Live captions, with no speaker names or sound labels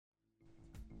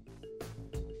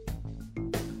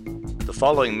The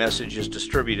following message is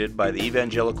distributed by the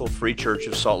Evangelical Free Church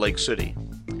of Salt Lake City.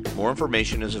 More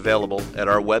information is available at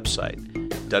our website,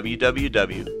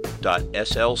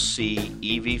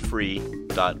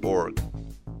 www.slcevfree.org.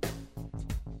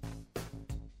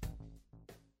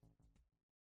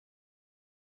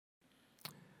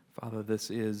 Father, this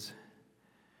is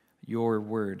your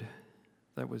word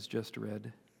that was just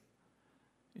read,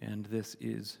 and this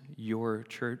is your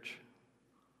church,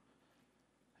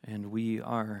 and we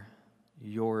are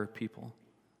your people.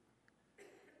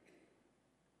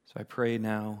 So I pray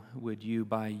now, would you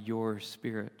by your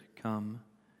Spirit come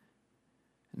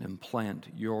and implant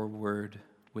your word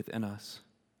within us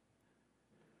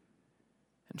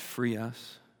and free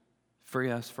us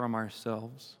from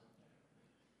ourselves.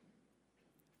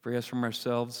 Free us from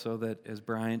ourselves so that, as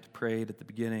Bryant prayed at the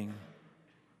beginning,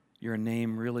 your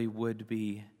name really would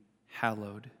be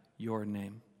hallowed, your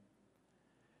name.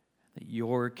 That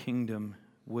your kingdom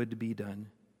would be done.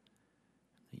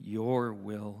 That your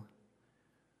will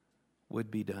would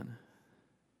be done.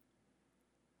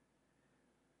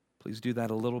 Please do that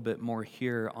a little bit more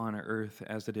here on earth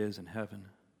as it is in heaven.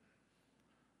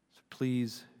 So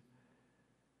please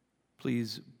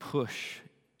push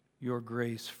your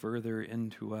grace further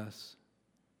into us.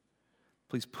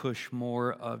 Please push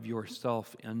more of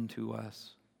yourself into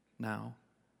us now.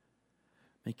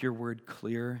 Make your word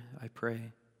clear, I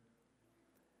pray.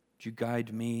 Would you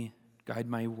guide me, guide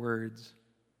my words?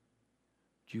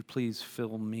 Would you please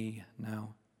fill me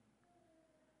now?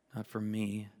 Not for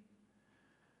me,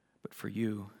 but for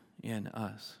you in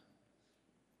us.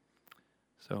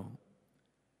 So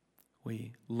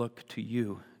we look to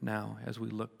you now as we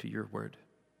look to your word.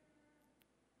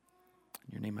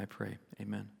 In your name I pray,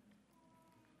 amen.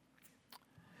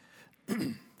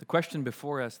 The question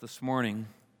before us this morning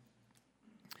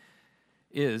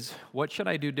is, what should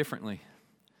I do differently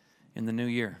in the new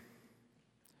year?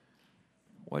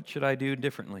 What should I do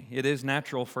differently? It is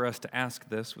natural for us to ask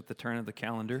this with the turn of the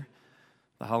calendar.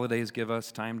 The holidays give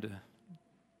us time to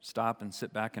stop and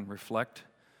sit back and reflect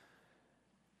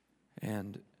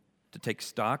and to take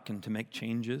stock and to make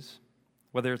changes.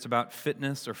 Whether it's about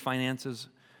fitness or finances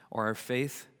or our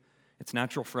faith, it's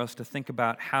natural for us to think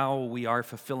about how we are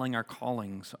fulfilling our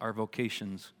callings, our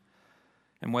vocations,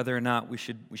 and whether or not we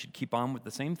should keep on with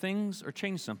the same things or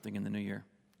change something in the new year.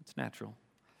 It's natural.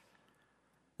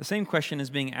 The same question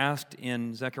is being asked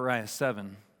in Zechariah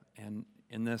 7, and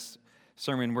in this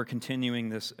sermon we're continuing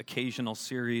this occasional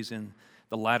series in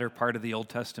the latter part of the Old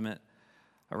Testament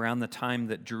around the time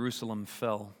that Jerusalem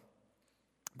fell.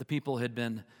 The people had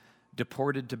been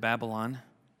deported to Babylon,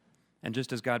 and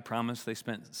just as God promised, they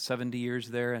spent 70 years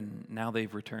there, and now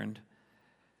they've returned.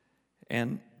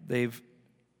 And they've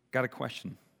got a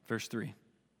question, verse 3.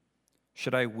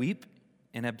 Should I weep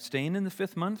and abstain in the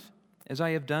 5th month, as I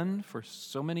have done for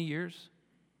so many years?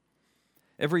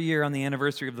 Every year on the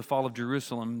anniversary of the fall of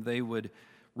Jerusalem, they would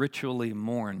ritually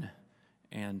mourn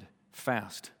and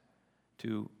fast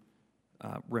to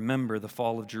remember the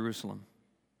fall of Jerusalem.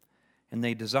 And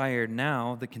they desired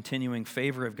now the continuing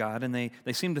favor of God, and they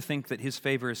seem to think that his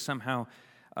favor is somehow,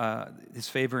 his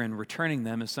favor in returning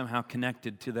them is somehow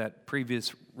connected to that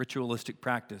previous ritualistic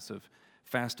practice of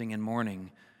fasting and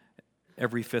mourning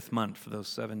every 5th month for those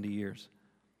 70 years.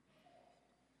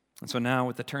 And so now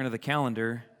with the turn of the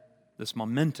calendar, this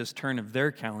momentous turn of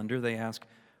their calendar, they ask,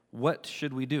 what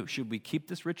should we do? Should we keep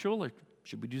this ritual or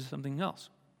should we do something else?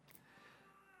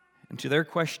 And to their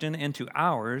question and to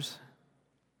ours,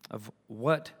 of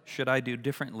what should I do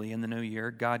differently in the new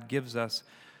year, God gives us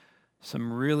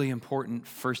some really important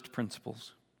first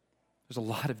principles. There's a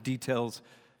lot of details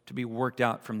to be worked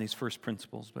out from these first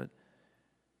principles, but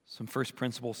some first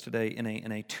principles today in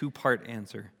a two-part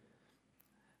answer.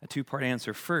 A two-part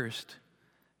answer. First,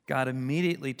 God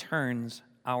immediately turns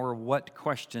our what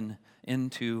question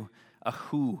into a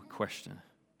who question.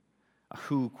 A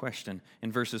who question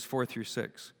in verses 4 through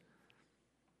 6.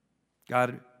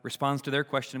 God responds to their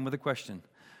question with a question.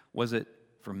 Was it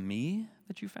for me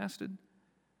that you fasted,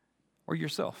 or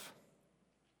yourself?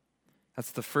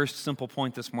 That's the first simple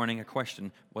point this morning, a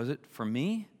question. Was it for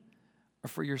me or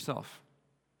for yourself?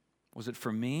 Was it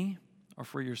for me or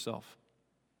for yourself?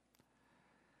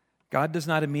 God does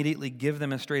not immediately give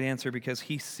them a straight answer because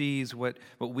he sees what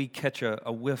we catch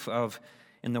a whiff of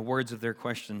in the words of their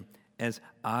question. As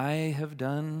I have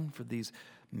done for these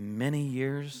many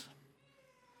years,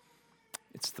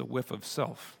 it's the whiff of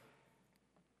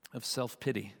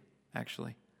self-pity,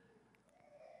 actually.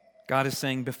 God is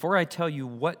saying, before I tell you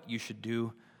what you should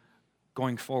do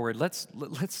going forward, let's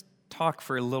talk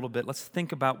for a little bit. Let's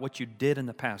think about what you did in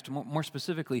the past, more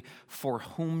specifically, for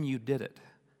whom you did it.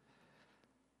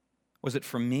 Was it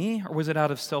from me, or was it out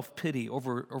of self-pity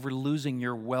over losing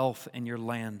your wealth and your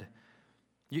land?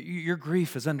 Your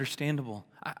grief is understandable.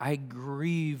 I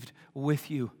grieved with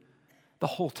you the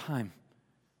whole time.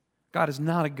 God is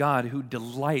not a God who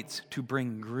delights to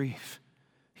bring grief.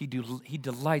 He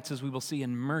delights, as we will see,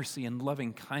 in mercy and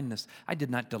loving kindness. I did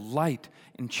not delight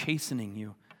in chastening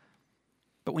you.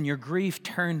 But when your grief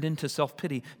turned into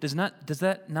self-pity, does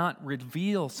that not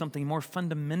reveal something more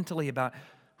fundamentally about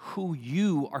who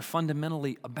you are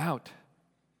fundamentally about?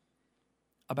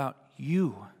 About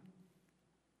you.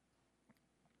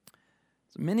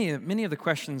 So many of the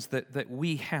questions that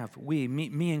we have,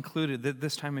 me included,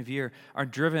 this time of year, are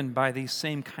driven by these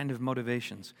same kind of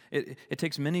motivations. It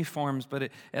takes many forms, but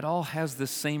it all has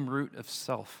this same root of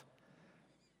self.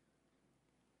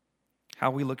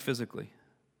 How we look physically.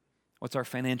 What's our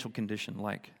financial condition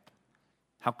like?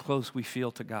 How close we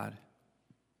feel to God.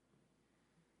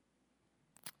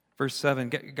 Verse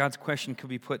 7, God's question could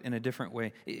be put in a different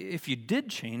way. If you did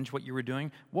change what you were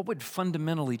doing, what would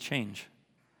fundamentally change?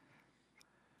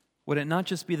 Would it not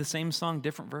just be the same song,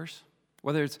 different verse?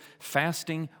 Whether it's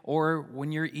fasting or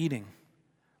when you're eating.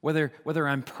 Whether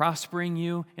I'm prospering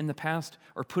you in the past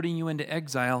or putting you into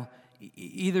exile,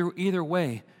 either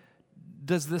way,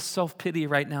 does this self-pity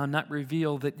right now not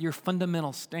reveal that your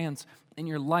fundamental stance in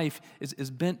your life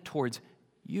is bent towards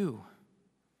you?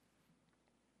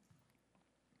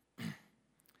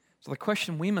 So the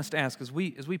question we must ask as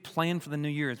we plan for the new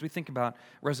year, as we think about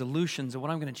resolutions and what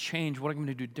I'm going to change, what I'm going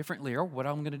to do differently, or what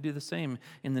I'm going to do the same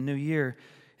in the new year,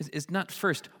 is not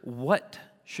first, what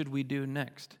should we do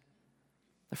next?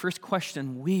 The first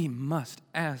question we must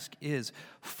ask is,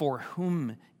 for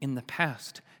whom in the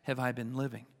past have I been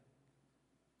living?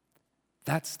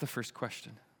 That's the first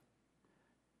question.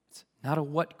 It's not a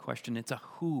what question, it's a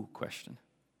who question.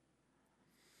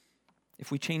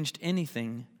 If we changed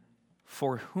anything,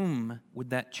 for whom would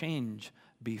that change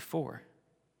be for?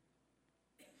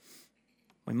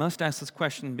 We must ask this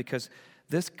question because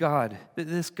this God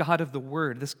of the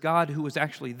Word, this God who is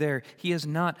actually there, He is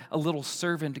not a little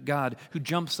servant God who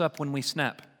jumps up when we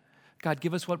snap. God,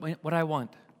 give us what I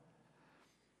want.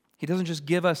 He doesn't just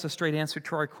give us a straight answer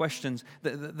to our questions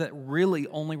that really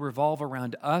only revolve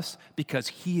around us because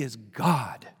He is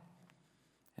God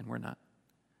and we're not.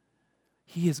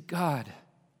 He is God.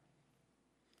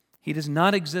 He does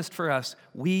not exist for us.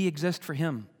 We exist for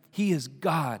Him. He is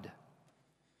God.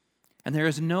 And there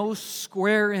is no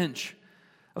square inch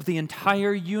of the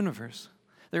entire universe.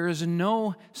 There is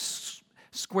no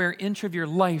square inch of your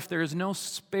life. There is no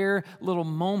spare little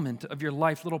moment of your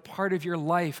life, little part of your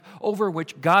life over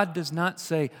which God does not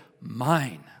say,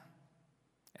 mine,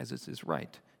 as is His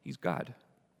right. He's God.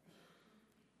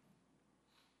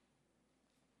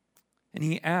 And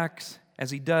He acts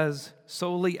as He does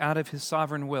solely out of His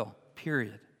sovereign will,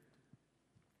 period.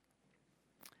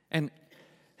 And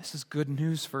this is good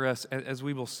news for us, as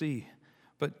we will see.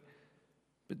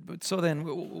 But so then,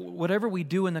 whatever we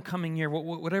do in the coming year,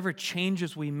 whatever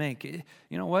changes we make,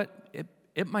 you know what?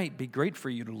 It might be great for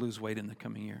you to lose weight in the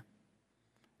coming year.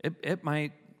 It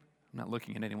might, I'm not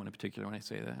looking at anyone in particular when I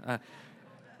say that.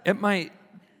 It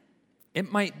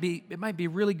might be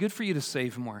really good for you to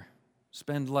save more,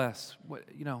 spend less,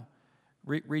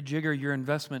 rejigger your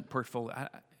investment portfolio.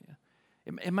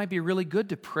 It might be really good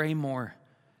to pray more,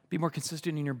 be more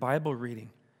consistent in your Bible reading.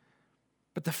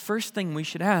 But the first thing we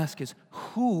should ask is,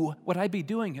 who would I be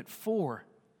doing it for?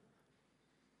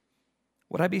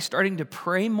 Would I be starting to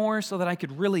pray more so that I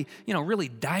could really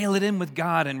dial it in with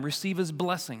God and receive His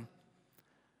blessing?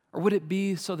 Or would it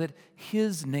be so that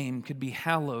His name could be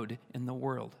hallowed in the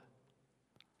world?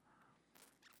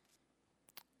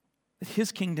 That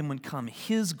His kingdom would come,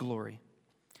 His glory.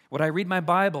 Would I read my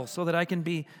Bible so that I can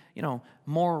be,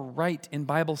 more right in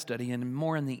Bible study and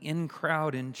more in the in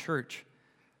crowd in church?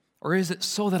 Or is it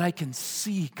so that I can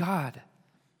see God?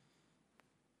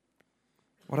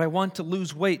 Would I want to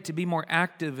lose weight to be more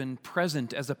active and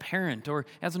present as a parent or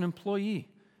as an employee?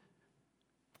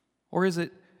 Or is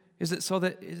it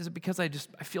because I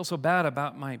feel so bad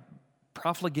about my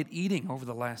profligate eating over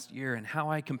the last year and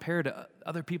how I compare to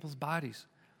other people's bodies?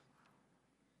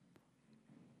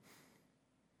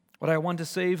 Would I want to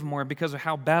save more because of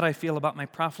how bad I feel about my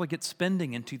profligate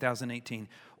spending in 2018?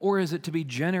 Or is it to be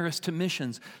generous to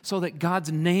missions so that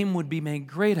God's name would be made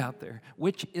great out there?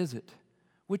 Which is it?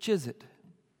 Which is it?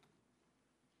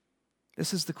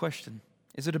 This is the question.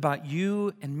 Is it about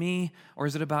you and me, or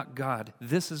is it about God?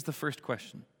 This is the first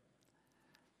question.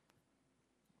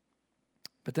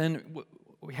 But then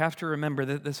we have to remember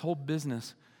that this whole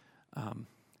business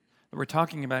that we're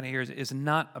talking about here is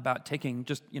not about taking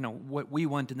just, what we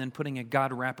want and then putting a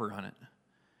God wrapper on it.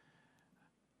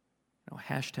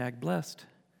 Hashtag blessed.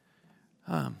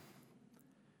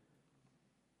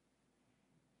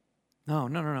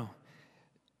 No.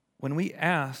 When we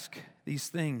ask these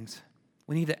things,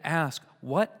 we need to ask,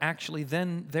 what actually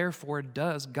then, therefore,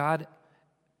 does God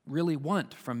really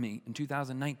want from me in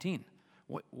 2019?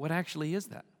 What actually is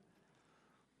that?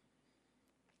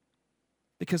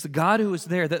 Because the God who is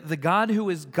there, the God who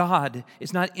is God,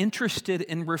 is not interested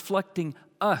in reflecting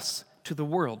us to the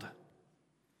world.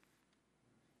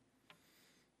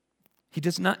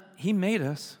 He made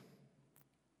us,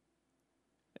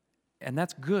 and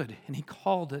that's good, and He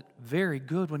called it very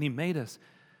good when He made us,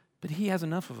 but He has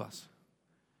enough of us.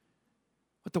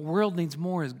 What the world needs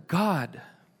more is God.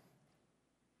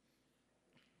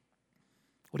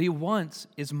 What He wants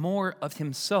is more of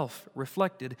Himself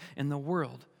reflected in the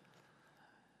world.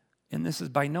 And this is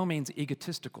by no means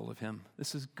egotistical of Him.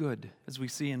 This is good, as we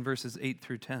see in verses 8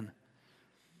 through 10.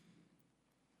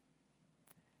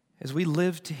 As we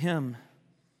live to Him,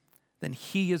 then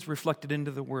He is reflected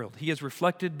into the world. He is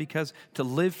reflected because to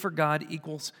live for God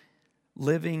equals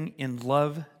living in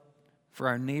love for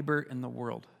our neighbor in the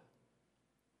world.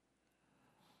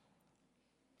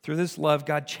 Through this love,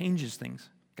 God changes things.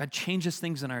 God changes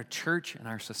things in our church, in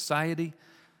our society,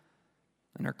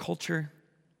 in our culture.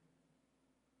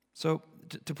 So,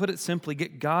 to put it simply,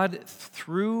 get God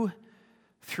through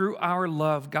our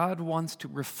love, God wants to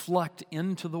reflect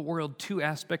into the world two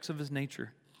aspects of His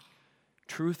nature: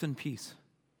 truth and peace.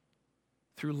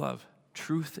 Through love,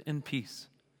 truth and peace.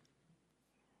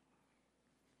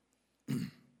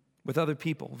 With other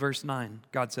people, verse 9,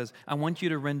 God says, I want you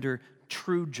to render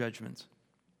true judgments.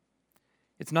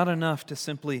 It's not enough to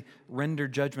simply render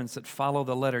judgments that follow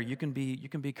the letter. You can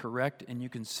be correct, and you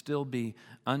can still be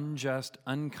unjust,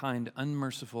 unkind,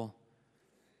 unmerciful,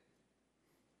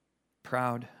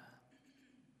 proud.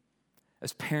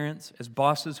 As parents, as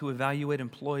bosses who evaluate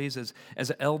employees,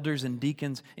 as elders and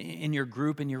deacons in your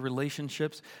group, in your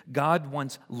relationships, God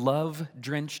wants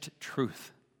love-drenched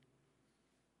truth.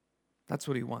 That's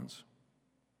what He wants.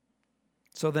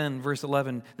 So then, verse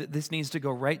 11, this needs to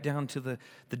go right down to the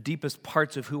deepest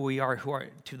parts of who we are,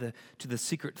 to the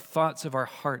secret thoughts of our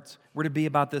hearts. We're to be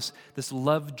about this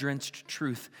love-drenched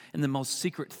truth and the most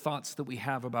secret thoughts that we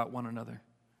have about one another.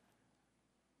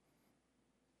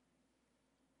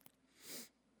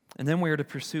 And then we are to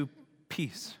pursue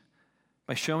peace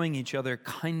by showing each other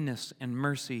kindness and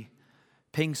mercy,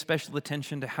 paying special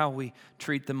attention to how we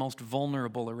treat the most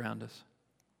vulnerable around us.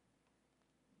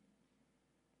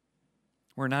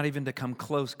 We're not even to come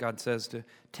close, God says, to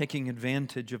taking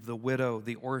advantage of the widow,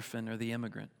 the orphan, or the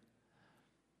immigrant.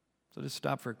 So just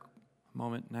stop for a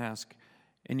moment and ask,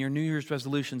 in your New Year's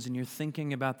resolutions, and you're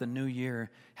thinking about the new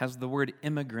year, has the word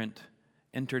immigrant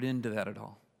entered into that at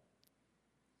all?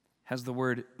 Has the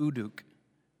word uduk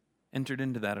entered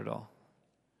into that at all?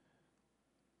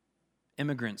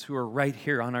 Immigrants who are right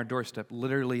here on our doorstep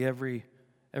literally every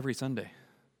Sunday.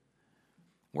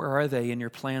 Where are they in your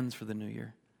plans for the new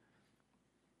year?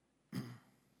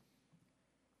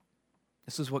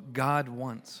 This is what God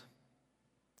wants.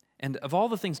 And of all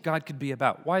the things God could be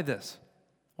about, why this?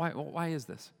 Why is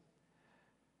this?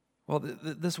 Well,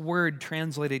 this word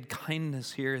translated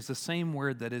kindness here is the same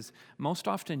word that is most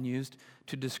often used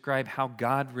to describe how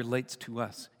God relates to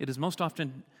us. It is most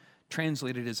often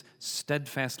translated as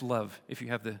steadfast love, if you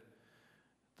have the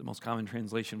most common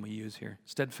translation we use here,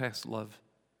 steadfast love.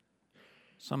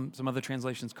 Some other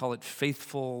translations call it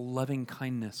faithful, loving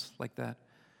kindness, like that.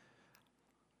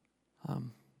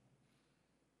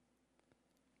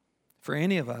 For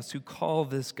any of us who call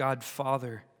this God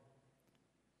Father,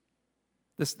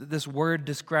 this word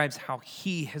describes how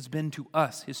He has been to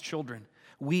us, His children.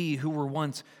 We who were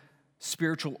once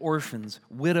spiritual orphans,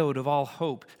 widowed of all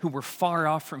hope, who were far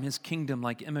off from His kingdom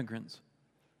like immigrants.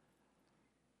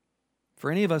 For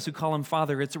any of us who call Him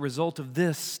Father, it's a result of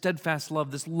this steadfast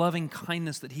love, this loving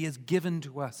kindness that He has given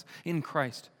to us in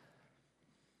Christ.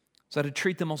 So to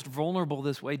treat the most vulnerable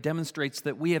this way demonstrates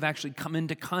that we have actually come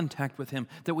into contact with Him,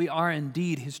 that we are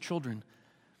indeed His children.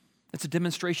 It's a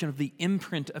demonstration of the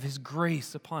imprint of His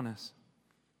grace upon us.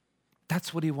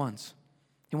 That's what He wants.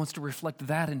 He wants to reflect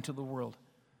that into the world.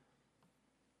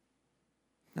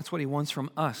 That's what He wants from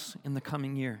us in the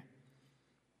coming year.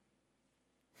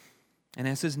 And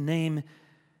as His name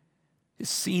is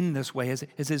seen this way,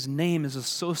 as His name is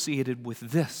associated with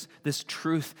this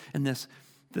truth and this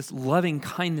loving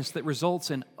kindness that results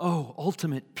in,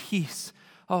 ultimate peace.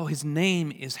 His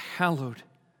name is hallowed.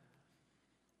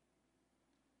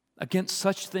 Against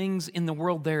such things in the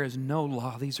world there is no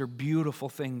law. These are beautiful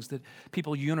things that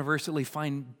people universally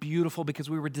find beautiful because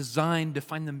we were designed to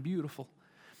find them beautiful.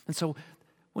 And so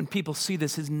when people see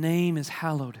this, His name is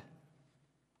hallowed.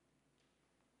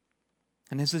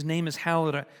 And as his name is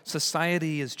hallowed,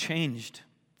 society is changed.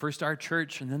 First our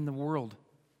church and then the world.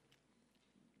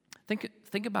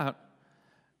 Think about,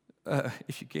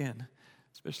 if you can,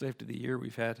 especially after the year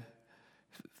we've had,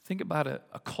 think about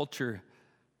a culture,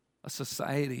 a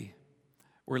society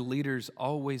where leaders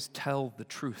always tell the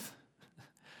truth,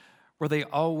 where they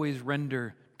always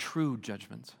render true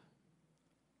judgments.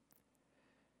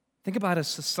 Think about a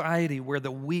society where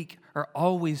the weak are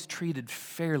always treated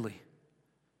fairly,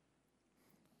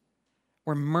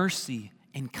 where mercy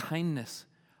and kindness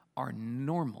are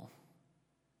normal.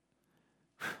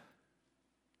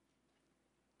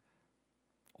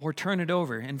 Or turn it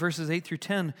over. In verses 8 through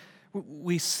 10,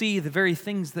 we see the very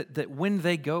things that when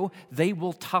they go, they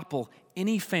will topple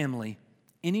any family,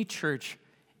 any church,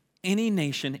 any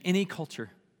nation, any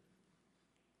culture.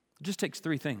 It just takes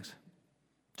three things.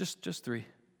 Just three.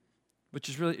 Which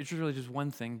is really just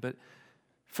one thing. But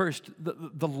first,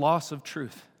 the loss of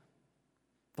truth.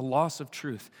 The loss of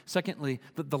truth. Secondly,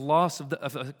 the loss of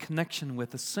a connection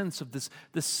with, a sense of this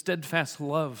steadfast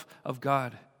love of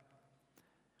God.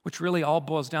 Which really all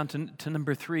boils down to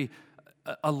number three,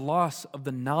 a loss of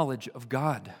the knowledge of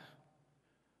God.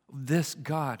 This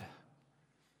God.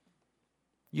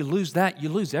 You lose that, you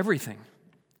lose everything.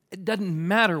 It doesn't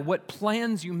matter what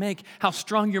plans you make, how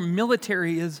strong your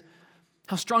military is,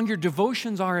 how strong your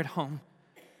devotions are at home,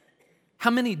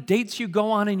 how many dates you go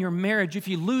on in your marriage. If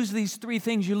you lose these three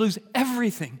things, you lose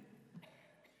everything.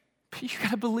 But you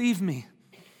got to believe me.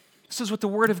 This is what the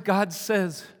Word of God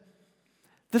says.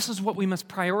 This is what we must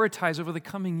prioritize over the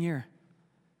coming year.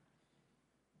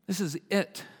 This is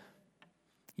it.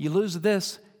 You lose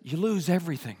this, you lose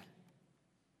everything.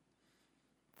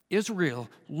 Israel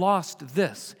lost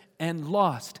this and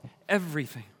lost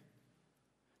everything.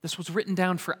 This was written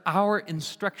down for our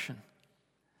instruction.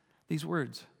 These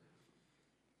words,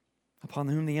 upon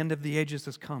whom the end of the ages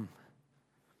has come.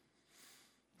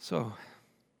 So,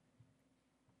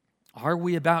 are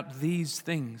we about these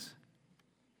things?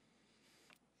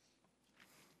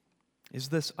 Is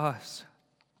this us?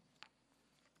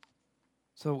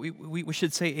 So we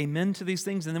should say amen to these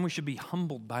things, and then we should be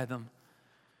humbled by them.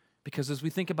 Because as we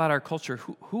think about our culture,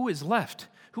 who is left?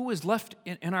 Who is left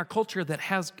in our culture that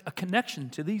has a connection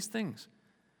to these things?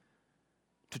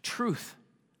 To truth,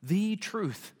 the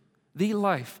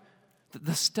life,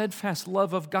 the steadfast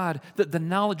love of God, the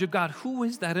knowledge of God. Who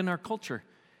is that in our culture?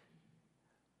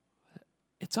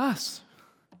 It's us.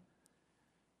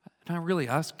 Not really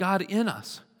us, God in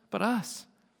us. But us.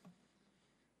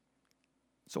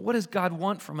 So what does God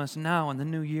want from us now in the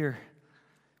new year?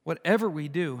 Whatever we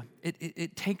do,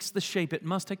 it takes the shape, it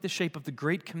must take the shape of the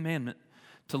great commandment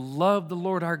to love the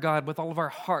Lord our God with all of our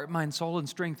heart, mind, soul, and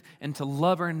strength, and to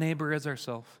love our neighbor as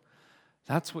ourselves.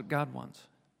 That's what God wants.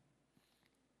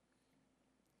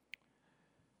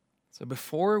 So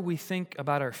before we think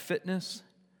about our fitness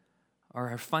or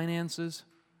our finances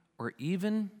or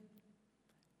even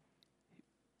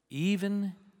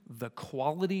the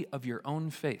quality of your own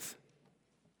faith.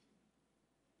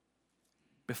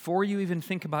 Before you even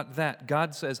think about that,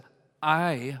 God says,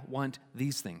 I want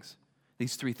these things,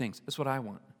 these three things. That's what I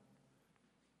want.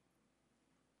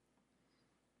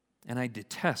 And I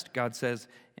detest, God says,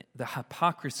 the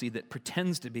hypocrisy that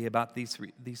pretends to be about these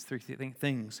three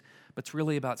things, but it's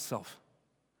really about self.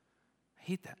 I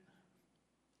hate that.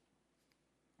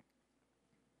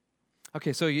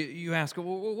 Okay, so you ask,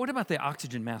 well, what about the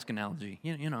oxygen mask analogy?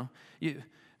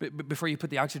 Before you put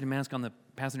the oxygen mask on the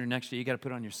passenger next to you, you got to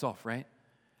put it on yourself, right?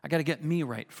 I got to get me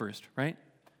right first, right?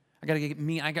 I got to get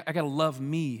me. I got to love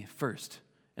me first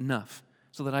enough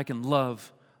so that I can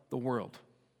love the world,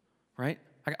 right?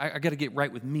 I got to get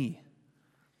right with me,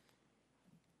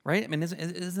 right? I mean,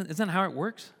 isn't that how it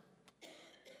works?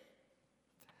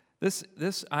 This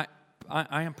I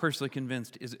am personally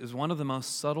convinced is one of the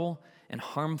most subtle and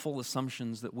harmful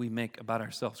assumptions that we make about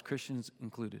ourselves, Christians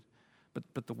included,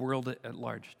 but the world at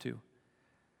large too.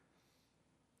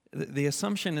 The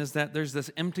assumption is that there's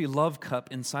this empty love cup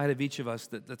inside of each of us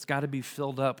that's got to be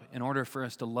filled up in order for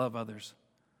us to love others.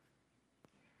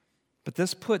 But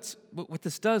what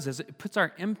this does is it puts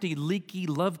our empty, leaky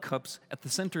love cups at the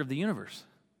center of the universe.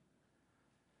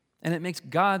 And it makes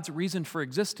God's reason for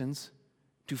existence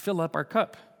to fill up our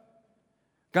cup.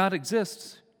 God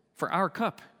exists for our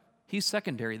cup. He's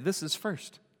secondary. This is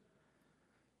first.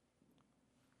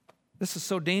 This is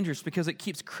so dangerous because it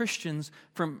keeps Christians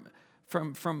from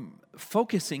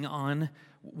focusing on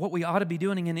what we ought to be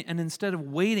doing and instead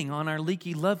of waiting on our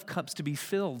leaky love cups to be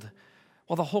filled.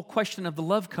 Well, the whole question of the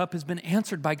love cup has been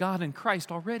answered by God in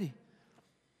Christ already.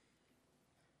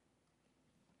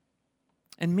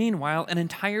 And meanwhile, an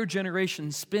entire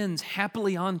generation spins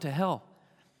happily on to hell.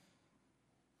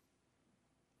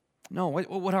 No,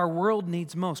 what our world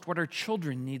needs most, what our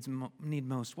children need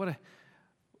most,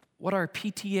 what our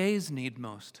PTAs need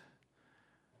most,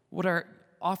 what our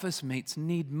office mates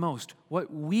need most,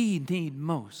 what we need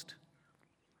most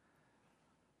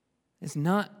is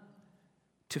not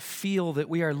to feel that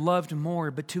we are loved more,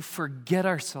 but to forget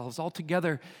ourselves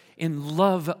altogether in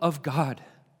love of God.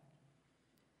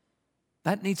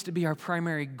 That needs to be our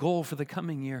primary goal for the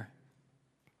coming year.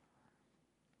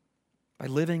 By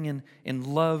living in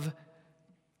love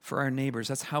for our neighbors.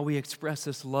 That's how we express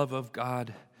this love of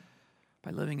God, by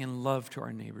living in love to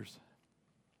our neighbors.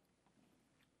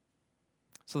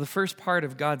 So the first part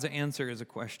of God's answer is a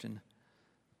question.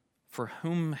 For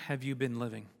whom have you been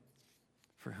living?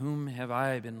 For whom have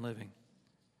I been living?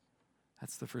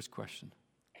 That's the first question.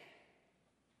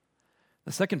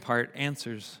 The second part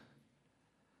answers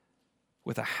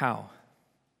with a how.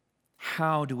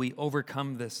 How do we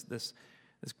overcome this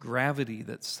gravity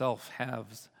that self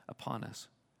has upon us?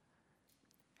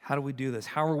 How do we do this?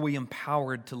 How are we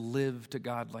empowered to live to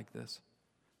God like this?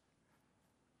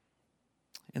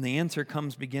 And the answer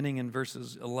comes beginning in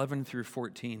verses 11 through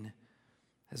 14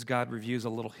 as God reviews a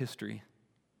little history.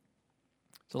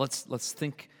 So let's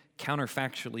think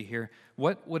counterfactually here.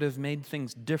 What would have made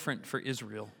things different for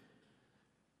Israel?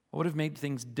 What would have made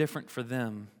things different for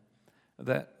them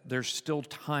that there's still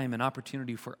time and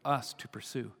opportunity for us to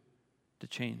pursue, to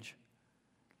change?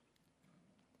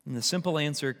 And the simple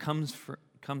answer comes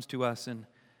to us in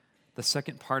the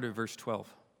second part of verse 12.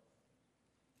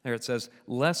 There it says,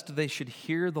 lest they should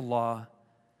hear the law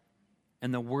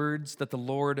and the words that the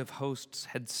Lord of hosts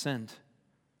had sent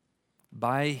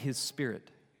by his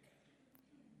Spirit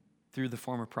through the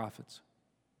former prophets.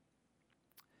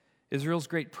 Israel's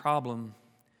great problem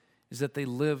is that they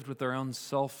lived with their own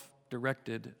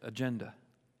self-directed agenda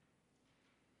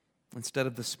instead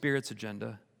of the Spirit's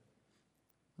agenda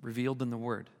revealed in the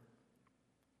Word.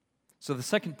 So the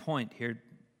second point here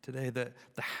today, the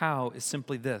how, is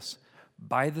simply this: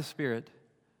 by the Spirit,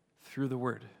 through the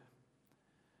Word.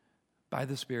 By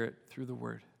the Spirit, through the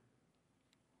Word.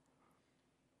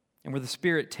 And where the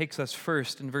Spirit takes us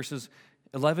first in verses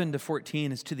 11 to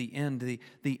 14 is to the end,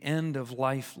 the end of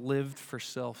life lived for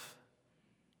self.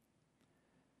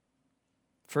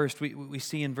 First, we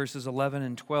see in verses 11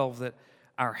 and 12 that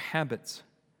our habits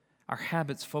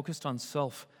focused on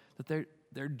self, that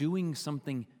they're doing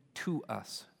something to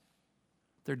us.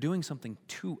 They're doing something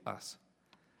to us.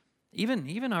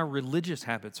 Even our religious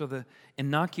habits, or the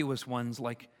innocuous ones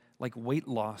like weight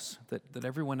loss that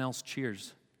everyone else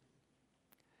cheers.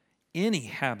 Any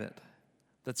habit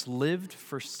that's lived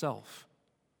for self,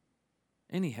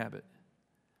 any habit,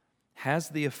 has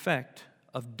the effect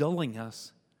of dulling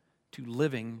us to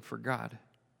living for God.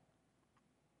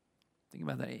 Think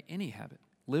about that. Any habit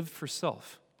lived for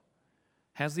self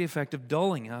has the effect of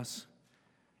dulling us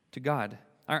to God.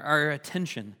 Our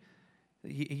attention,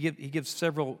 he gives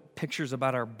several pictures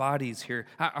about our bodies here.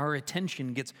 Our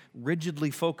attention gets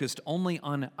rigidly focused only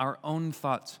on our own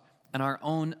thoughts and our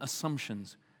own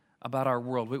assumptions about our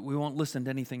world. We won't listen to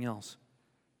anything else.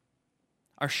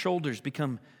 Our shoulders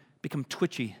become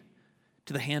twitchy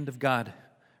to the hand of God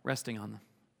resting on them.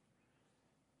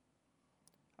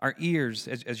 Our ears,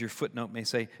 as your footnote may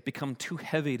say, become too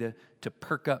heavy to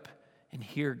perk up and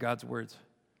hear God's words.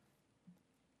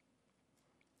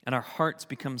 And our hearts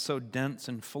become so dense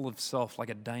and full of self,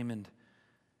 like a diamond,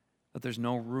 that there's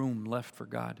no room left for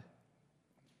God.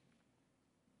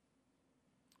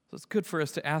 So it's good for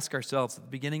us to ask ourselves at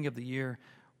the beginning of the year,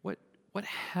 what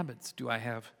habits do I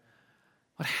have?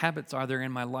 What habits are there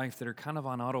in my life that are kind of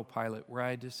on autopilot, where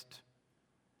I just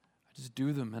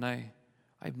do them, and I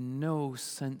have no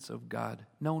sense of God,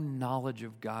 no knowledge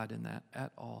of God in that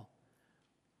at all?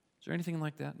 Is there anything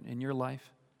like that in your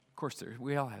life? Of course,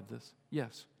 we all have this.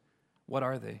 Yes. What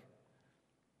are they?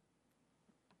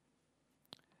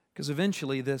 Because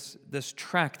eventually this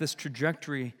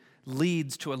trajectory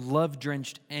leads to a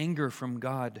love-drenched anger from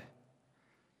God.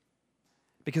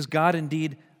 Because God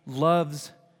indeed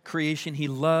loves creation. He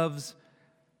loves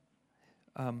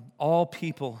all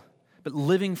people. But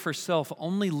living for self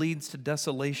only leads to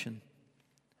desolation.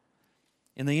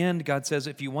 In the end, God says,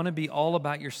 if you want to be all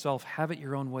about yourself, have it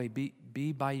your own way.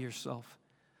 Be by yourself.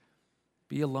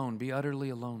 Be alone. Be utterly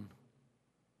alone.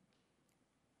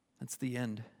 That's the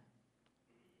end.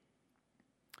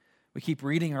 We keep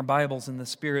reading our Bibles, and the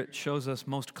Spirit shows us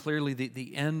most clearly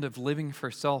the end of living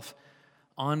for self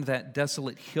on that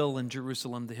desolate hill in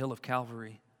Jerusalem, the hill of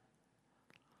Calvary.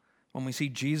 When we see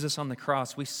Jesus on the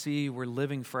cross, we see where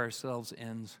living for ourselves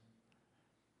ends.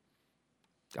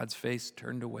 God's face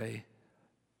turned away,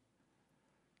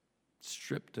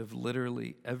 stripped of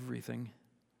literally everything.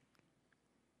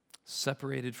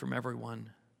 separated from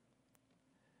everyone,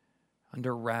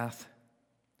 under wrath,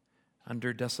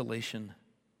 under desolation,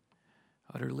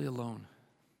 utterly alone.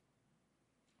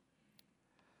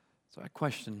 So I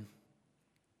question,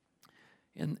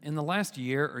 in the last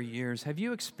year or years, have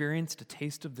you experienced a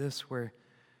taste of this where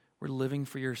living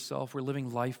for yourself, where living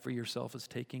life for yourself is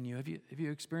taking you? Have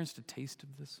you experienced a taste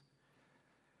of this?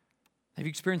 Have you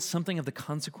experienced something of the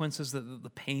consequences,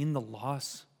 the pain, the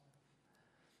loss?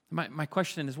 My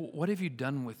question is, what have you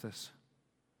done with this?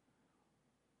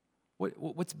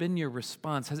 What's been your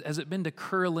response? Has it been to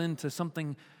curl into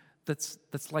something that's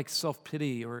like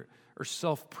self-pity or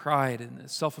self-pride and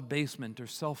self-abasement or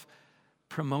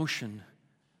self-promotion?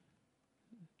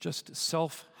 Just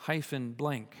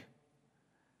self-blank?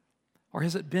 Or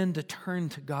has it been to turn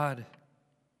to God?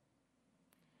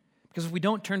 Because if we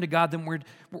don't turn to God, then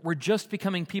we're just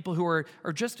becoming people who are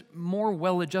just more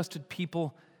well-adjusted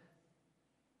people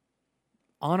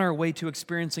on our way to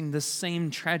experiencing this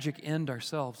same tragic end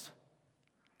ourselves.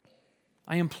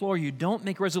 I implore you, don't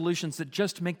make resolutions that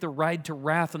just make the ride to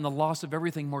wrath and the loss of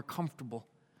everything more comfortable.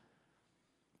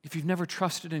 If you've never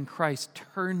trusted in Christ,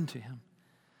 turn to Him.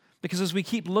 Because as we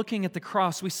keep looking at the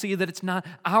cross, we see that it's not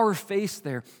our face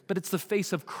there, but it's the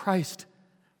face of Christ.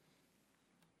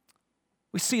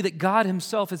 We see that God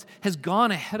Himself has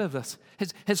gone ahead of us,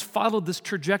 has followed this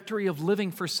trajectory of living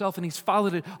for self, and He's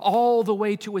followed it all the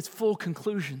way to its full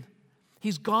conclusion.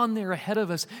 He's gone there ahead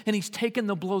of us, and He's taken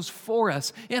the blows for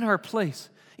us in our place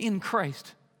in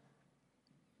Christ.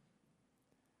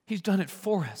 He's done it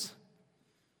for us.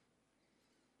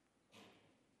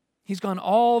 He's gone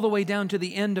all the way down to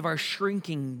the end of our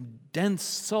shrinking, dense,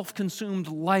 self-consumed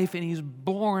life, and He's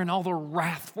borne all the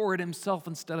wrath for it Himself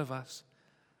instead of us.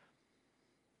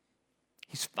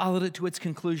 He's followed it to its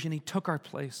conclusion. He took our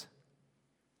place.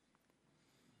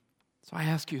 So I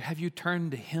ask you, have you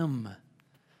turned to Him?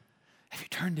 Have you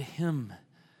turned to Him?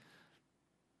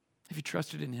 Have you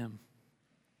trusted in Him?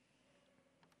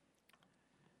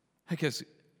 Because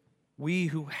we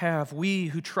who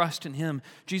trust in Him,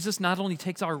 Jesus not only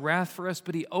takes our wrath for us,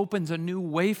 but He opens a new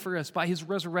way for us by His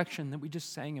resurrection that we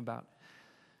just sang about.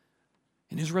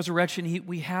 In His resurrection,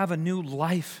 we have a new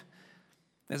life.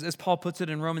 As Paul puts it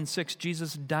in Romans 6,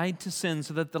 Jesus died to sin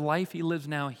so that the life He lives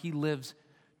now, He lives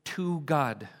to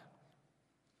God.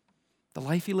 The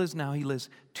life He lives now, He lives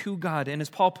to God. And as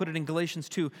Paul put it in Galatians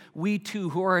 2, we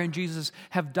too who are in Jesus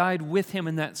have died with Him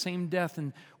in that same death,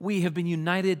 and we have been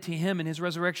united to Him in His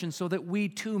resurrection so that we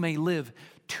too may live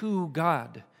to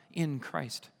God in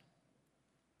Christ.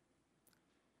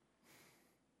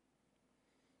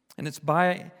 And it's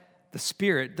by the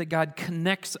Spirit that God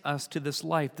connects us to this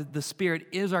life. The Spirit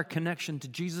is our connection to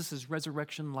Jesus'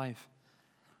 resurrection life.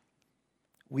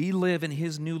 We live in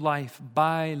His new life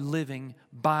by living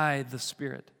by the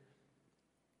Spirit.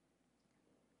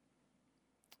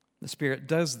 The Spirit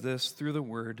does this through the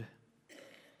Word,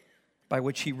 by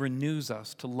which He renews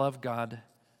us to love God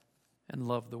and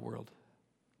love the world.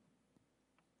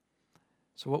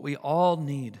 So what we all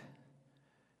need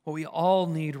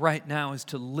right now is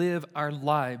to live our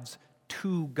lives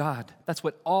to God. That's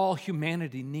what all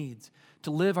humanity needs,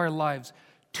 to live our lives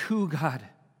to God.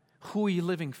 Who are you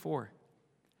living for?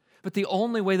 But the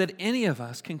only way that any of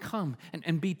us can come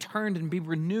and be turned and be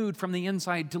renewed from the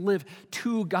inside to live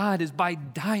to God is by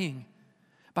dying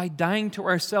to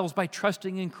ourselves, by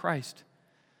trusting in Christ,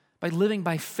 by living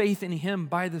by faith in Him,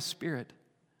 by the Spirit.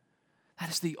 That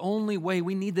is the only way.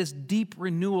 We need this deep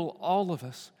renewal, all of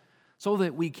us, so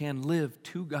that we can live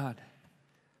to God.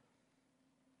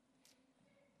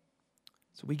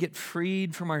 So we get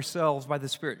freed from ourselves by the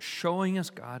Spirit showing us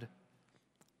God.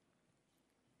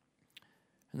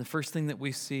 And the first thing that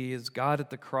we see is God at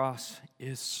the cross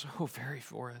is so very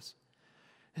for us.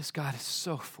 This God is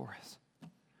so for us.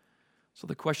 So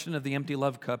the question of the empty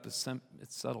love cup it's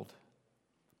settled.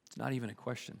 It's not even a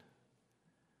question.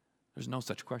 There's no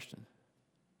such question.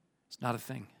 It's not a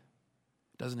thing.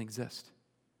 It doesn't exist.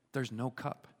 There's no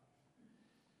cup.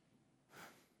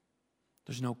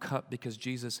 There's no cup because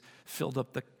Jesus filled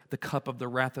up the cup of the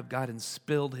wrath of God and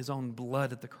spilled His own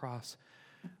blood at the cross.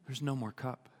 There's no more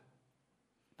cup.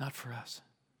 Not for us.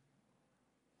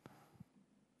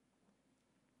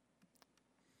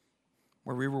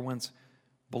 Where we were once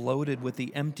bloated with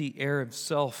the empty air of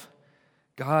self,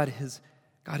 God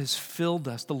has filled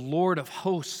us. The Lord of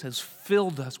hosts has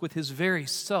filled us with His very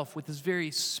self, with His very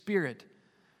Spirit,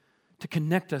 to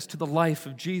connect us to the life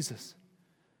of Jesus.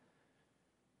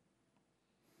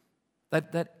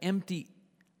 That empty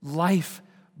life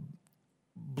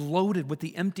bloated with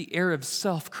the empty air of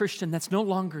self, Christian, that's no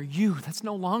longer you. That's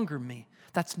no longer me.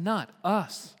 That's not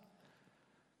us.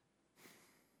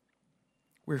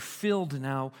 We're filled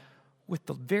now with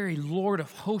the very Lord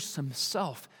of hosts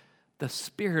himself, the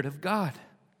Spirit of God.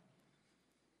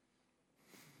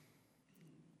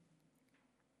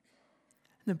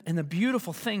 And the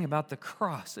beautiful thing about the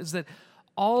cross is that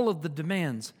all of the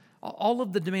demands, all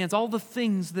the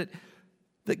things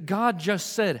that God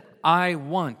just said, I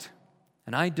want,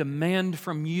 and I demand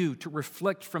from you to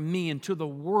reflect from me into the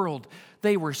world,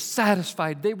 they were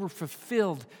satisfied, they were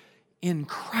fulfilled in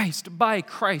Christ, by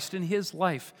Christ, in his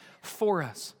life for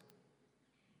us.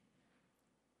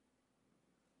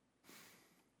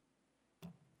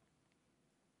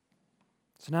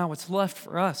 So now what's left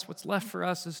for us? What's left for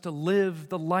us is to live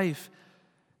the life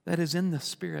that is in the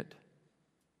Spirit,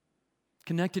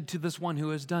 connected to this one who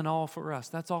has done all for us.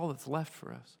 That's all that's left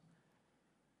for us.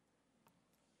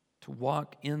 To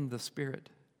walk in the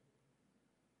Spirit.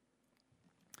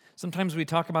 Sometimes we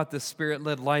talk about this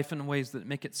Spirit-led life in ways that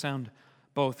make it sound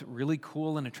both really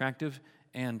cool and attractive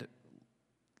and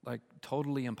like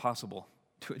totally impossible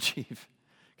to achieve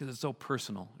because it's so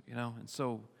personal, and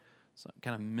so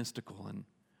kind of mystical and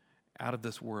out of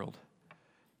this world.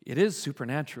 It is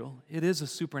supernatural. It is a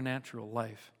supernatural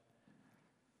life.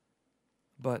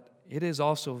 But it is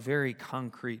also very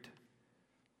concrete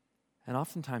and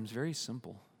oftentimes very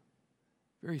simple.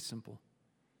 Very simple.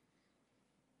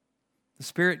 The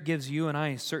Spirit gives you and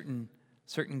I certain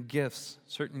gifts,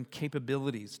 certain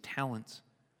capabilities, talents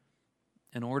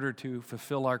in order to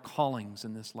fulfill our callings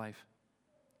in this life,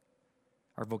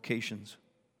 our vocations.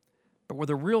 But where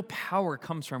the real power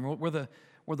comes from, where the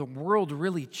world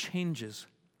really changes,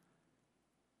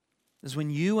 is when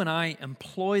you and I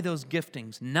employ those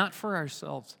giftings, not for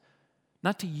ourselves,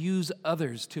 not to use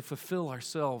others to fulfill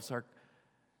ourselves, our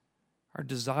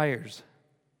desires,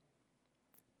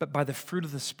 but by the fruit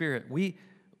of the Spirit.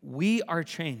 We are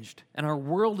changed, and our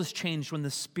world is changed when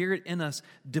the Spirit in us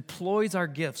deploys our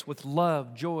gifts with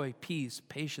love, joy, peace,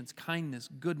 patience, kindness,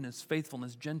 goodness,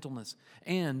 faithfulness, gentleness,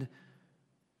 and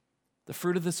the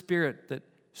fruit of the Spirit that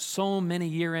so many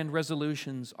year-end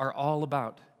resolutions are all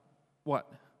about.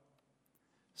 What?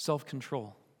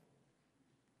 Self-control.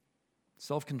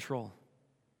 Self-control.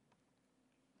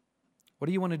 What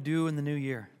do you want to do in the new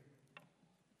year?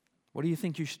 What do you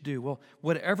think you should do? Well,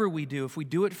 whatever we do, if we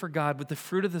do it for God with the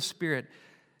fruit of the Spirit,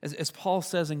 as Paul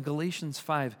says in Galatians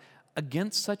 5,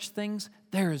 against such things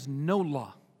there is no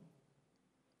law.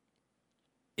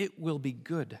 It will be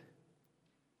good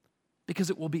because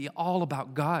it will be all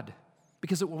about God,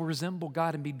 because it will resemble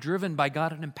God and be driven by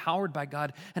God and empowered by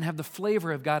God and have the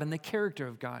flavor of God and the character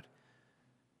of God.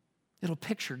 It'll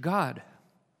picture God.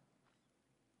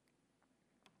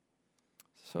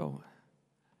 So,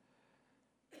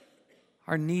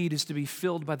 our need is to be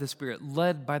filled by the Spirit,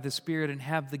 led by the Spirit, and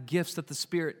have the gifts that the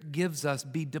Spirit gives us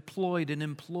be deployed and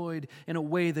employed in a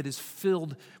way that is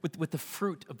filled with the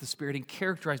fruit of the Spirit and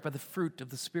characterized by the fruit of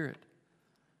the Spirit.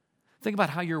 Think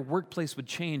about how your workplace would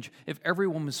change if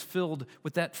everyone was filled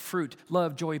with that fruit: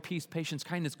 love, joy, peace, patience,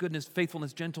 kindness, goodness,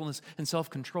 faithfulness, gentleness, and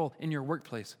self-control in your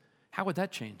workplace. How would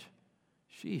that change?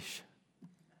 Sheesh.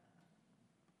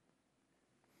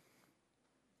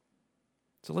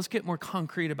 So let's get more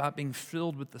concrete about being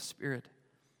filled with the Spirit.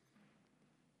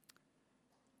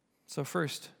 So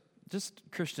first, just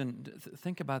Christian,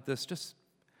 think about this. Just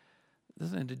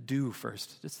nothing to do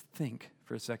first. Just think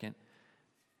for a second.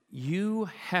 You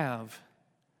have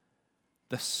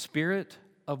the Spirit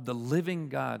of the living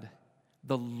God,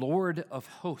 the Lord of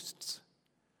hosts,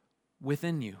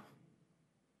 within you.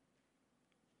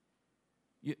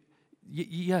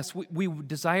 Yes, we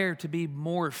desire to be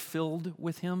more filled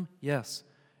with Him. Yes.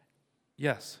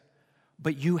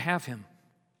 But you have Him.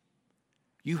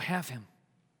 You have Him.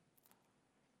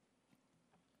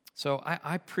 So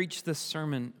I preach this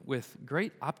sermon with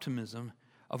great optimism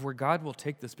of where God will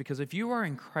take this, because if you are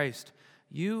in Christ,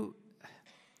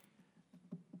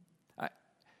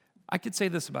 I could say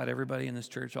this about everybody in this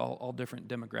church, all different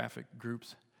demographic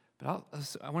groups, but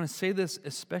I want to say this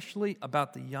especially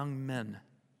about the young men,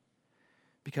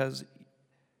 because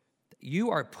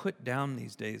you are put down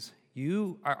these days.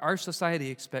 Our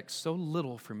society expects so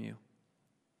little from you,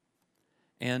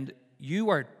 and you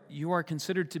are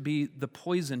considered to be the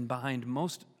poison behind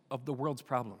most of the world's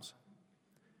problems.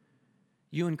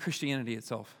 You and Christianity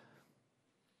itself.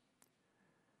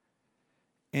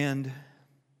 But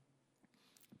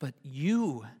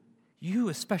you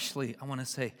especially, I want to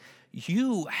say,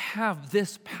 you have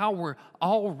this power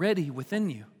already within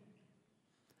you.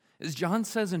 As John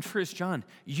says in 1 John,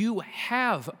 you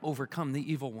have overcome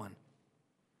the evil one.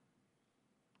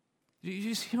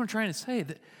 You see what I'm trying to say?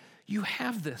 That you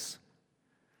have this.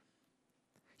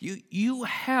 You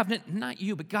have, not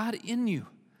you, but God in you.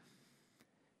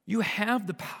 You have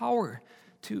the power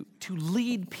to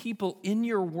lead people in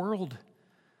your world,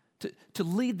 to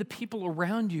lead the people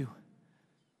around you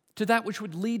to that which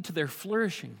would lead to their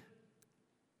flourishing.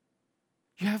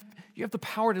 You have the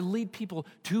power to lead people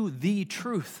to the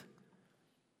truth,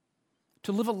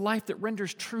 to live a life that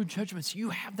renders true judgments.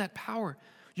 You have that power.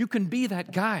 You can be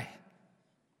that guy.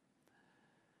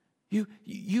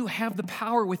 You have the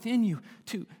power within you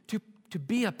to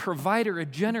be a provider, a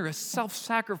generous,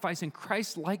 self-sacrificing,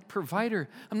 Christ-like provider.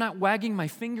 I'm not wagging my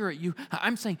finger at you.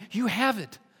 I'm saying you have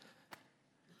it.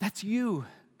 That's you.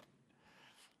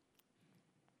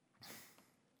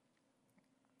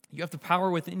 You have the power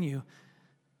within you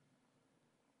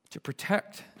to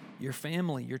protect your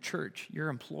family, your church, your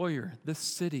employer, this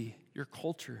city, your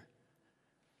culture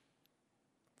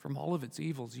from all of its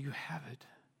evils. You have it.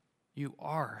 You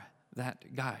are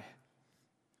that guy.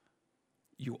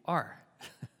 You are.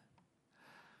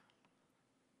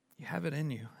 You have it in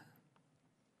you.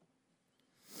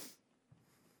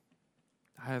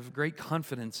 I have great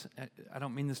confidence. I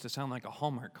don't mean this to sound like a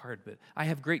Hallmark card, but I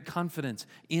have great confidence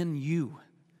in you.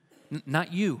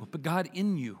 Not you, but God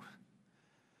in you.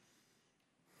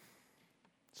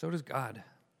 So does God.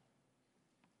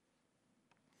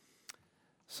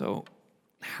 So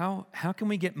how can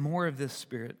we get more of this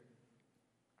Spirit?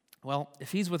 Well,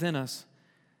 if He's within us,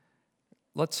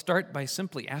 let's start by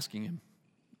simply asking Him.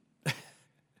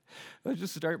 Let's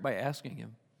just start by asking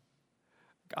Him,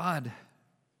 God,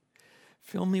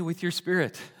 fill me with your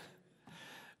Spirit.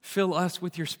 Fill us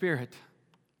with your Spirit.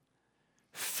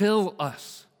 Fill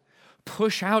us.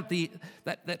 Push out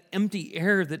that empty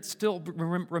air that still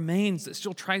remains, that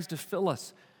still tries to fill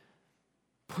us.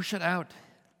 Push it out.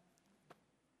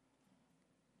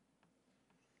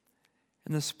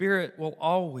 And the Spirit will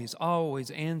always,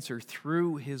 always answer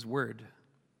through His Word.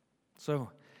 So,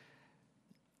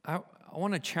 I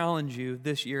want to challenge you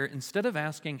this year, instead of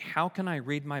asking, how can I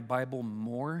read my Bible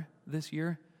more this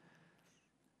year?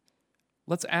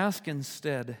 Let's ask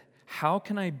instead, how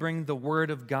can I bring the Word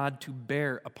of God to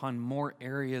bear upon more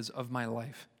areas of my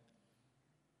life?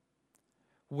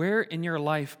 Where in your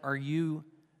life are you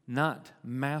not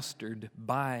mastered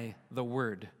by the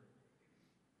Word?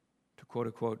 To quote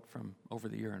a quote from over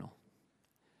the urinal.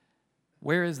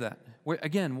 Where is that?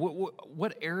 Again,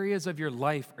 what areas of your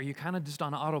life are you kind of just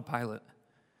on autopilot?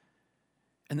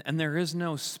 And there is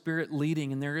no Spirit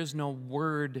leading, and there is no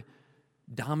Word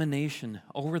domination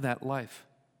over that life.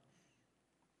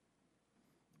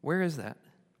 Where is that?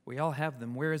 We all have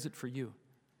them. Where is it for you?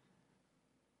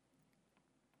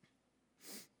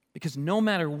 Because no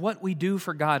matter what we do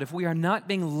for God, if we are not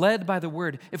being led by the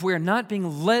Word, if we are not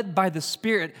being led by the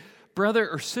Spirit, brother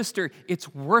or sister,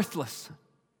 it's worthless.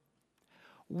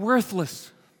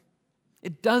 Worthless.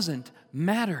 It doesn't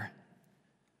matter.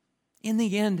 In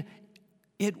the end,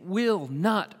 it will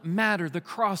not matter. The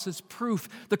cross is proof.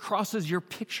 The cross is your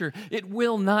picture. It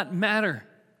will not matter.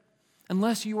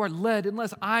 Unless you are led,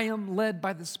 unless I am led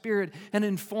by the Spirit and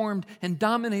informed and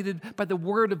dominated by the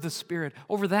Word of the Spirit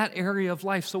over that area of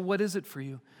life. So what is it for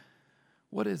you?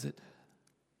 What is it?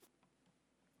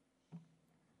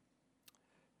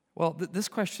 Well, this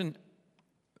question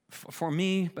for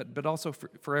me, but also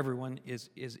for everyone,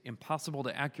 is impossible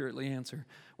to accurately answer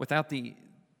without the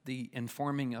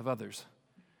informing of others,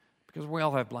 because we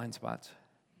all have blind spots.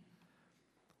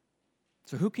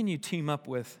 So who can you team up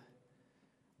with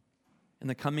in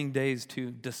the coming days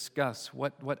to discuss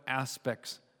what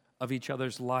aspects of each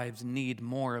other's lives need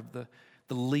more of the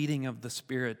leading of the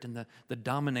Spirit and the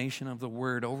domination of the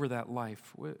Word over that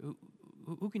life?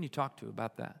 Who can you talk to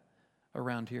about that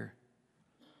around here?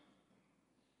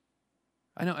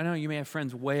 I know you may have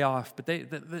friends way off, but they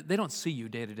don't see you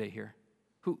day to day here.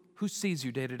 Who sees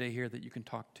you day to day here that you can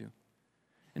talk to?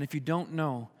 And if you don't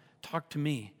know, talk to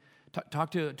me.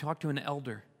 Talk to an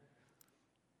elder.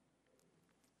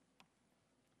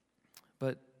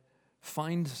 But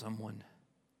find someone.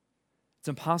 It's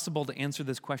impossible to answer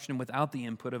this question without the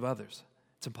input of others.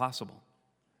 It's impossible.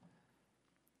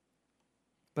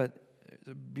 But it's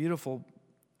a beautiful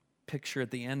picture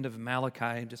at the end of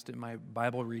Malachi, just in my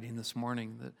Bible reading this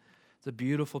morning, that it's a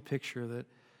beautiful picture that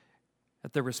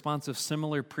at the response of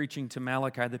similar preaching to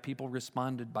Malachi, the people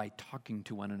responded by talking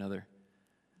to one another,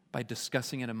 by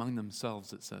discussing it among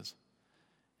themselves, it says.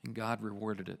 And God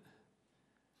rewarded it.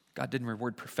 God didn't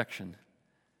reward perfection.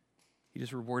 He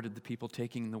just rewarded the people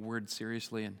taking the Word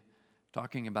seriously and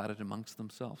talking about it amongst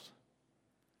themselves.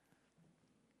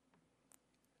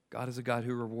 God is a God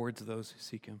who rewards those who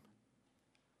seek Him.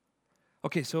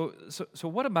 Okay, so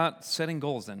what about setting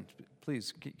goals then?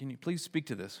 Please, can you please speak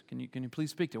to this? Can you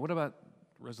please speak to it? What about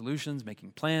resolutions,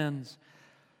 making plans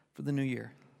for the new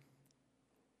year?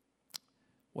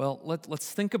 Well,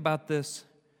 let's think about this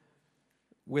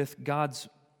with God's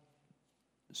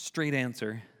straight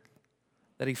answer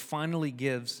that he finally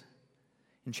gives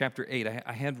in chapter 8.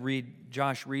 I had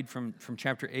Josh read from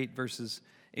chapter 8, verses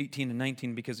 18 and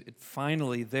 19, because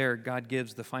finally there God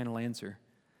gives the final answer.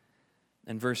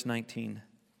 And verse 19,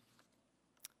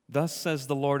 "Thus says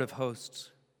the Lord of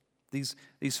hosts," these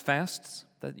fasts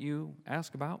that you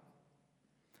ask about,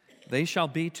 "they shall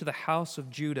be to the house of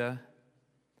Judah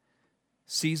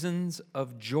seasons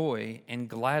of joy and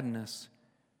gladness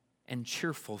and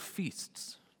cheerful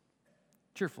feasts."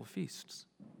 Cheerful feasts.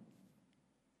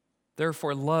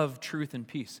 "Therefore love, truth, and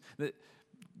peace."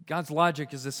 God's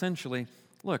logic is essentially,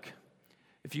 look,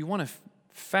 if you want to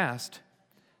fast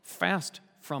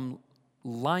from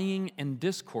lying and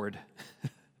discord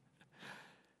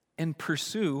and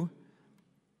pursue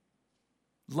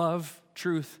love,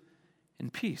 truth,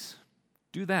 and peace.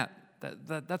 Do that.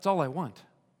 That's all I want.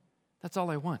 That's all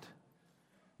I want.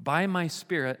 By my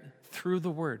Spirit, through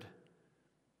the Word.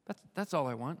 That's all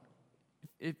I want.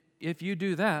 If you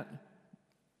do that,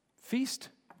 feast.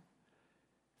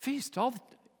 Feast.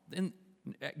 And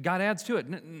God adds to it,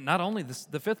 not only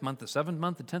the 5th month, the 7th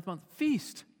month, the 10th month,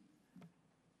 feast.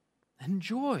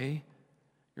 Enjoy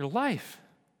your life.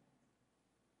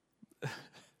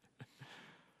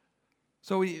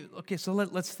 So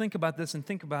let's think about this and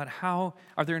think about how,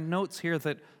 are there notes here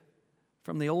that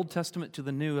from the Old Testament to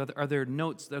the New, are there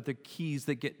notes, are there keys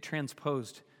that get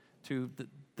transposed to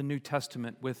the New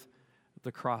Testament with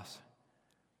the cross?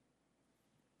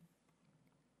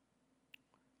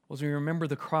 Well, as we remember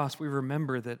the cross, we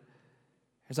remember that,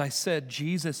 as I said,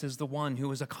 Jesus is the one who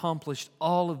has accomplished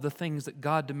all of the things that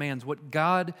God demands. What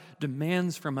God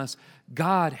demands from us,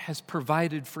 God has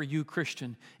provided for you,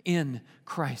 Christian, in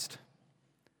Christ.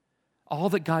 All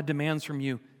that God demands from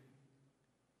you,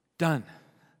 done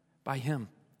by Him,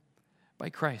 by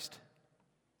Christ.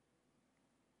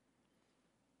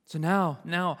 So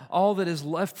now, all that is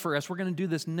left for us, we're going to do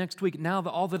this next week. Now,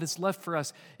 all that is left for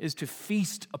us is to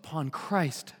feast upon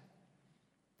Christ.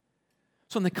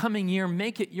 So in the coming year,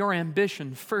 make it your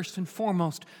ambition, first and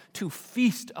foremost, to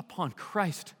feast upon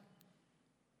Christ.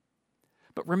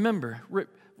 But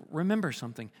remember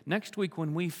something. Next week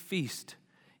when we feast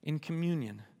in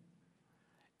communion,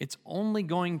 it's only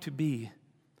going to be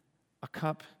a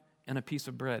cup and a piece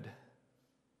of bread.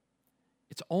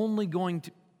 It's only going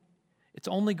to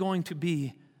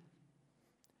be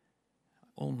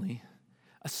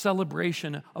a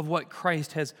celebration of what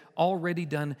Christ has already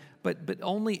done, but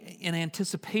only in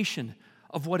anticipation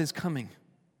of what is coming.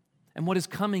 And what is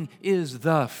coming is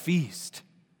the feast,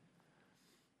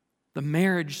 the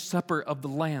marriage supper of the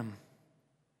Lamb.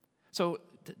 So,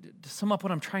 to sum up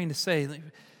what I'm trying to say,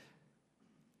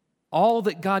 all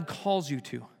that God calls you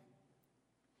to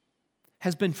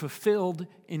has been fulfilled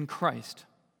in Christ.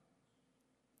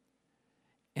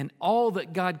 And all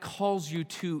that God calls you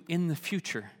to in the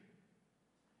future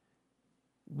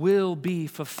will be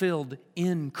fulfilled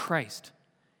in Christ,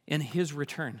 in His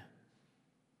return.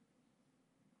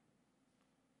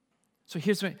 So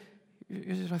here's what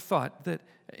I thought, that,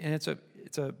 and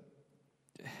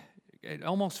it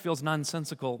almost feels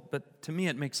nonsensical, but to me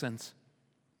it makes sense.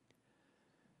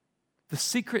 The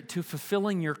secret to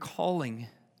fulfilling your calling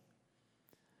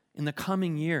in the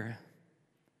coming year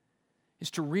is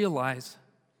to realize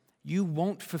you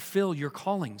won't fulfill your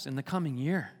callings in the coming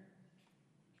year.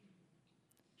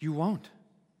 You won't.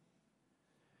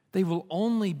 They will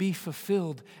only be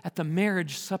fulfilled at the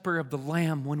marriage supper of the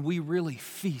Lamb, when we really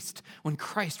feast, when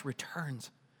Christ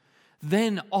returns.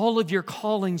 Then all of your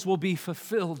callings will be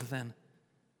fulfilled then.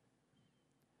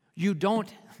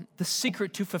 The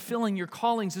secret to fulfilling your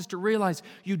callings is to realize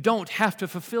you don't have to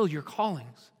fulfill your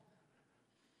callings.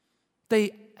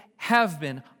 They have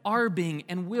been, are being,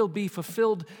 and will be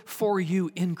fulfilled for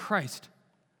you in Christ.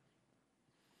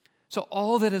 So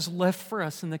all that is left for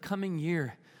us in the coming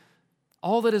year,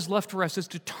 all that is left for us is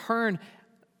to turn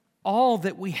all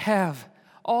that we have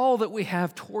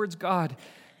towards God,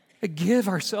 give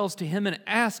ourselves to Him and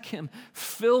ask Him,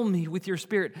 fill me with your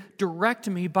Spirit, direct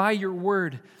me by your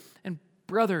word. And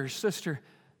brother or sister,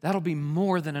 that'll be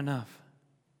more than enough.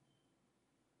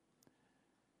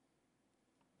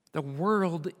 The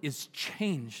world is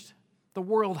changed. The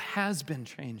world has been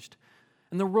changed.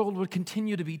 And the world will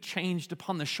continue to be changed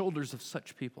upon the shoulders of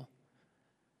such people.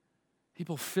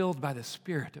 People filled by the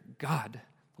Spirit of God,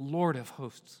 Lord of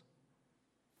hosts.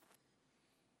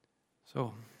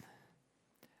 So,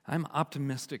 I'm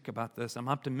optimistic about this. I'm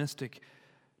optimistic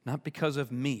not because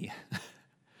of me,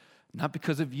 not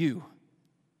because of you,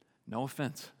 no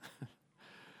offense,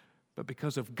 but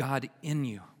because of God in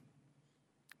you,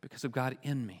 because of God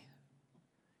in me.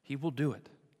 He will do it.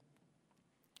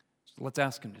 So let's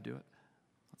ask him to do it.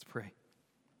 Let's pray.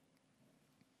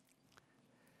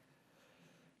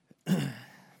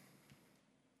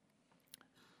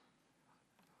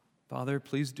 Father,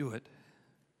 please do it.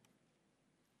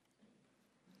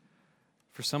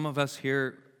 For some of us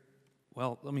here,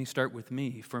 well, let me start with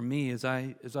me. For me, as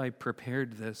I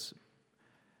prepared this,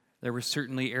 there were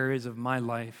certainly areas of my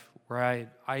life where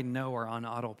I know are on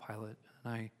autopilot,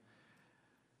 and I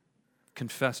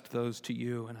confessed those to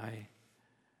you, and I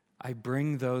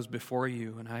bring those before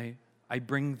you, and I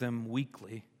bring them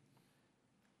weekly.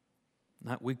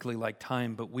 Not weekly like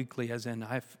time, but weekly as in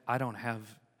I don't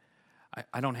have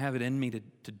it in me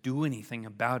to do anything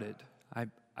about it. I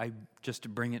just to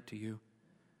bring it to you.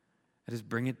 I just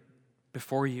bring it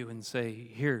before you and say,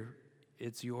 here,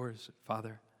 it's yours,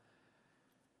 Father.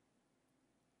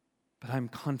 But I'm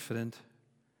confident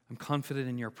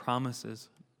in your promises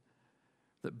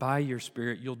that by your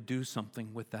Spirit you'll do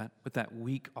something with that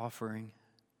weak offering.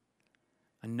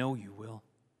 I know you will.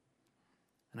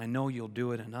 And I know you'll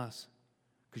do it in us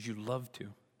because you love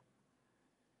to.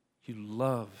 You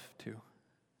love to.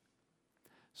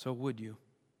 So would you?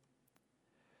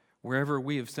 Wherever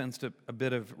we have sensed a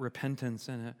bit of repentance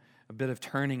and a bit of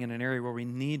turning in an area where we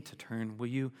need to turn, will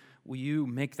you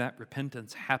make that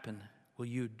repentance happen? Will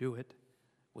you do it?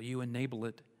 Will you enable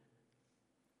it?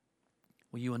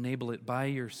 Will you enable it by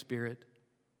your Spirit?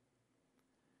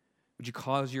 Would you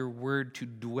cause your word to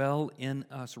dwell in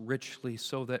us richly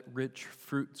so that rich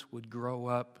fruits would grow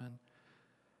up? And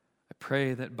I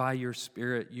pray that by your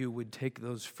Spirit you would take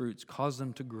those fruits, cause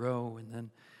them to grow, and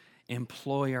then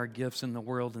employ our gifts in the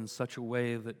world in such a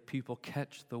way that people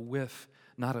catch the whiff,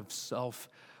 not of self,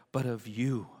 but of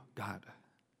you, God.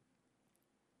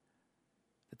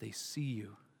 That they see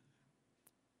you.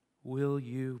 Will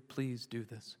you please do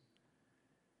this?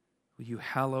 Will you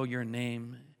hallow your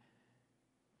name?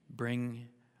 Bring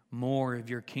more of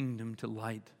your kingdom to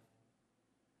light.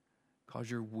 Cause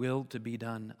your will to be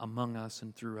done among us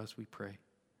and through us, we pray.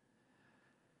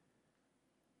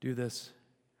 Do this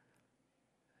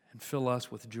and fill us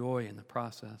with joy in the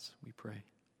process, we pray.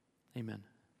 Amen.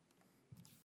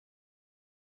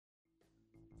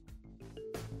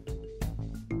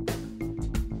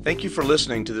 Thank you for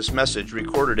listening to this message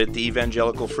recorded at the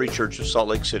Evangelical Free Church of Salt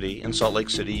Lake City in Salt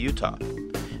Lake City, Utah.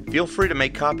 Feel free to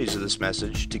make copies of this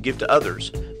message to give to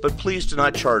others, but please do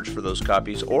not charge for those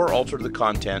copies or alter the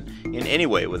content in any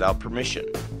way without permission.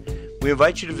 We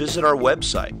invite you to visit our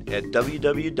website at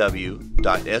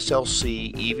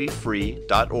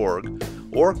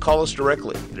www.slcevfree.org or call us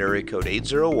directly at area code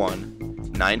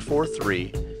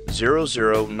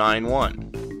 801-943-0091.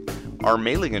 Our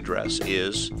mailing address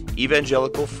is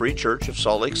Evangelical Free Church of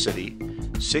Salt Lake City,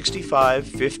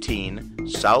 6515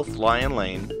 South Lion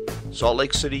Lane, Salt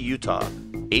Lake City, Utah,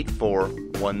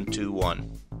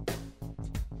 84121.